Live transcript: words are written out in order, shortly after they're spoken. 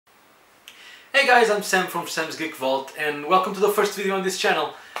Hey guys, I'm Sam from Sam's Geek Vault and welcome to the first video on this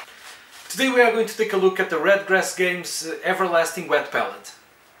channel. Today we are going to take a look at the Redgrass Games Everlasting Wet Palette.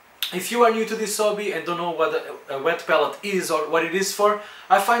 If you are new to this hobby and don't know what a wet palette is or what it is for,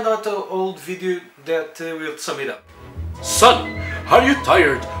 I find out an old video that will sum it up. Son, are you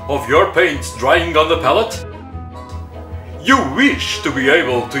tired of your paint drying on the palette? You wish to be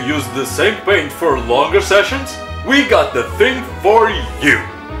able to use the same paint for longer sessions? We got the thing for you!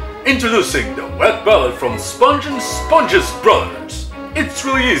 Introducing the wet palette from Sponge and Sponge's Brothers. It's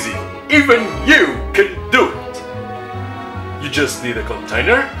really easy, even you can do it! You just need a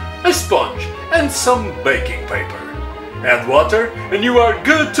container, a sponge and some baking paper. Add water and you are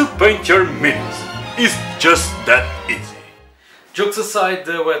good to paint your minis. It's just that easy. Jokes aside,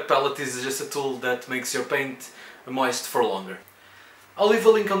 the wet palette is just a tool that makes your paint moist for longer. I'll leave a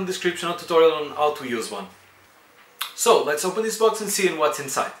link on the description of a tutorial on how to use one. So let's open this box and see what's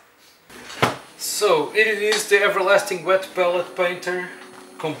inside. So it is the Everlasting Wet Palette Painter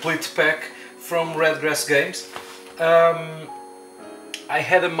complete pack from Redgrass Games. I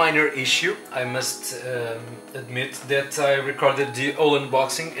had a minor issue, I must admit, that I recorded the whole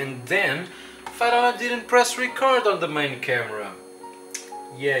unboxing and then found out I didn't press record on the main camera.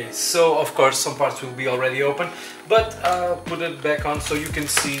 Yay! So of course some parts will be already open, but I'll put it back on so you can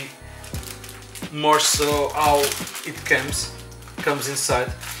see more so how it comes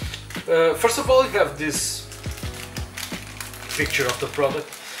inside. First of all, you have this picture of the product.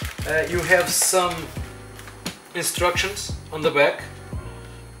 You have some instructions on the back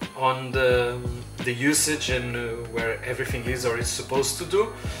on the usage and where everything is or is supposed to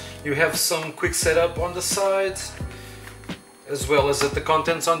do. You have some quick setup on the side, as well as the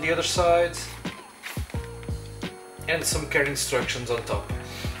contents on the other side, and some care instructions on top.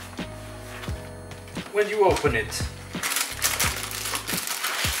 When you open it,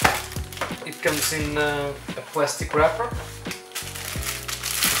 it comes in a plastic wrapper.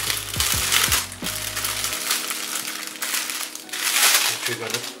 Which we're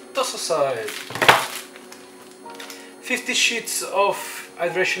gonna toss aside. 50 sheets of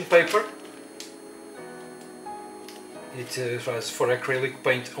hydration paper. It is for acrylic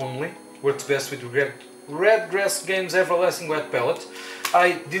paint only. Works best with Redgrass Games Everlasting Wet Palette.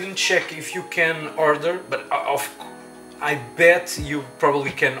 I didn't check if you can order, but I bet you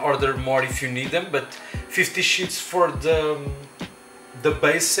probably can order more if you need them, but 50 sheets for the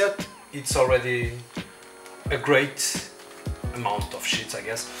base set, it's already a great amount of sheets, I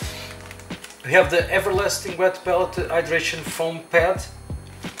guess. We have the Everlasting Wet Palette Hydration Foam Pad,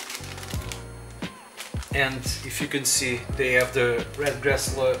 and if you can see, they have the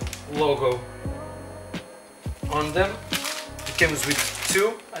Redgrass logo on them. It comes with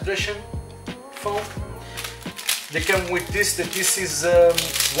 2 hydration foam. They come with this, this is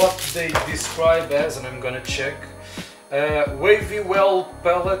what they describe as, and I'm gonna check, wavy well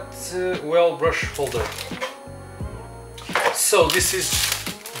palette well brush holder. So this is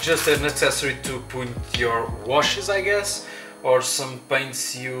just an accessory to put your washes, I guess, or some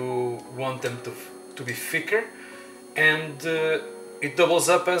paints you want them to be thicker, and it doubles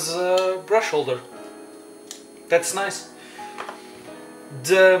up as a brush holder. That's nice.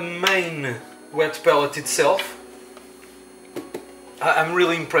 The main wet palette itself, I'm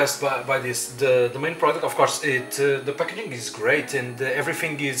really impressed by this. The main product, of course, the packaging is great and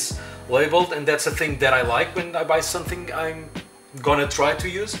everything is labeled, and that's a thing that I like when I buy something I'm gonna try to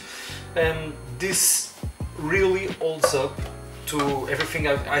use. And this really holds up to everything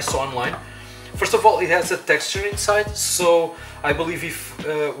I saw online. First of all, it has a texture inside, so I believe if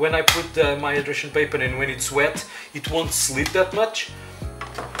when I put my hydration paper and when it's wet, it won't slip that much.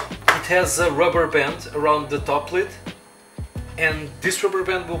 It has a rubber band around the top lid, and this rubber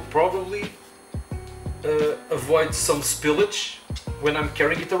band will probably avoid some spillage when I'm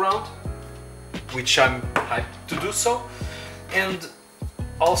carrying it around, which I'm hyped to do so. And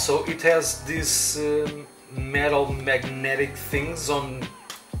also it has these metal magnetic things on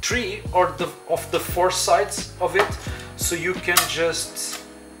 3 of the 4 sides of it, so you can just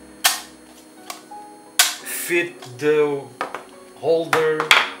fit the holder,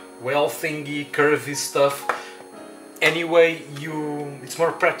 well thingy, curvy stuff anyway it's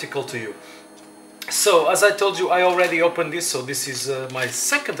more practical to you. So as I told you, I already opened this, so this is my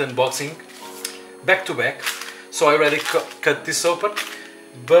second unboxing back to back, so I already cut this open.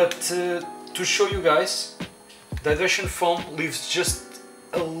 But to show you guys, the hydration foam leaves just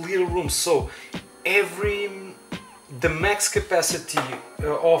a little room, so the max capacity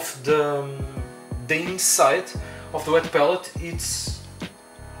of the inside of the wet palette, it's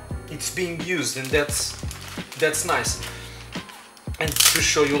being used, and that's nice. And to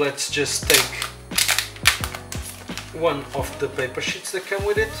show you, let's just take one of the paper sheets that come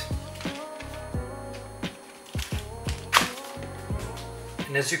with it.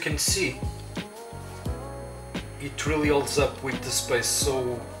 And as you can see, it really holds up with the space,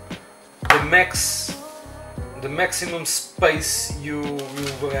 so the maximum space you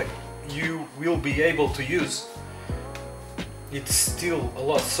will be able to use, it's still a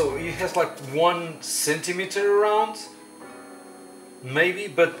lot. So it has like 1 centimeter around, maybe,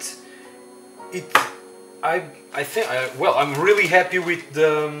 but I think I'm really happy with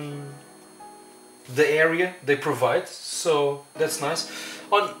the area they provide, so that's nice.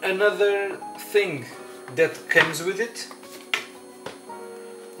 On another thing that comes with it,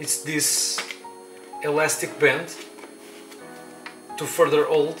 it's this elastic band to further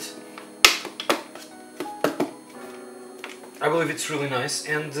hold. I believe it's really nice,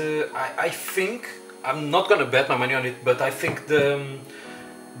 and I think, I'm not gonna bet my money on it, but I think the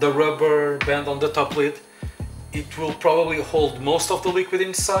rubber band on the top lid, it will probably hold most of the liquid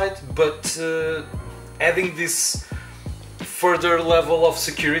inside, but adding this further level of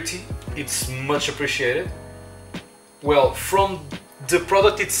security, it's much appreciated. Well, from the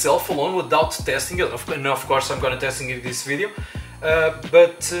product itself alone, without testing it, and of course I'm gonna testing it in this video,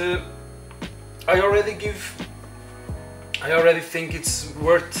 but I already think it's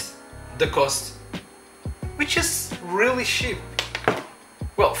worth the cost, which is really cheap.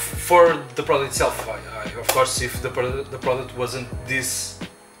 Well, for the product itself, of course, if the product wasn't this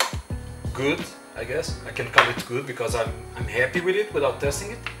good, I guess I can call it good because I'm happy with it without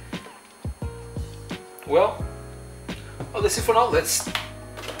testing it. Well, that's it for now. Let's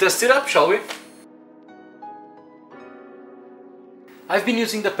test it up, shall we? I've been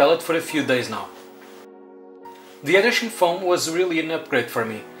using the palette for a few days now. The adhesion foam was really an upgrade for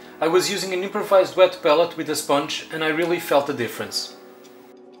me. I was using an improvised wet palette with a sponge and I really felt the difference.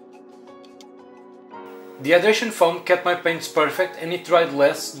 The adhesion foam kept my paints perfect and it dried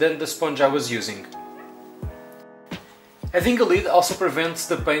less than the sponge I was using. Having a lid also prevents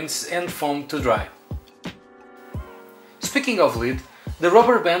the paints and foam to dry. Speaking of lid, the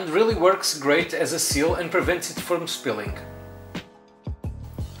rubber band really works great as a seal and prevents it from spilling.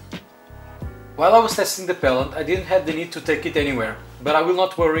 While I was testing the palette, I didn't have the need to take it anywhere, but I will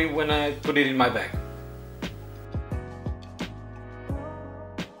not worry when I put it in my bag.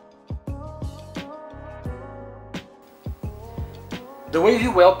 The wavy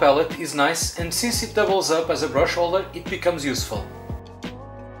well palette is nice, and since it doubles up as a brush holder, it becomes useful.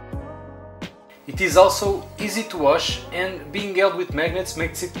 It is also easy to wash, and being held with magnets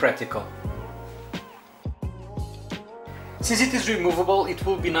makes it practical. Since it is removable, it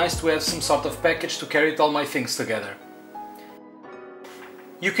will be nice to have some sort of package to carry all my things together.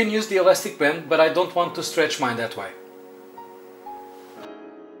 You can use the elastic band, but I don't want to stretch mine that way.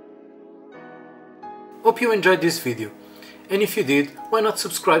 Hope you enjoyed this video. And if you did, why not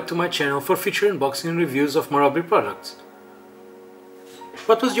subscribe to my channel for future unboxing and reviews of more hobby products?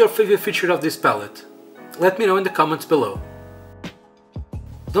 What was your favorite feature of this palette? Let me know in the comments below.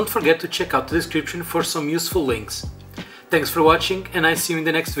 Don't forget to check out the description for some useful links. Thanks for watching and I see you in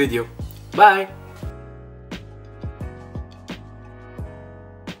the next video. Bye!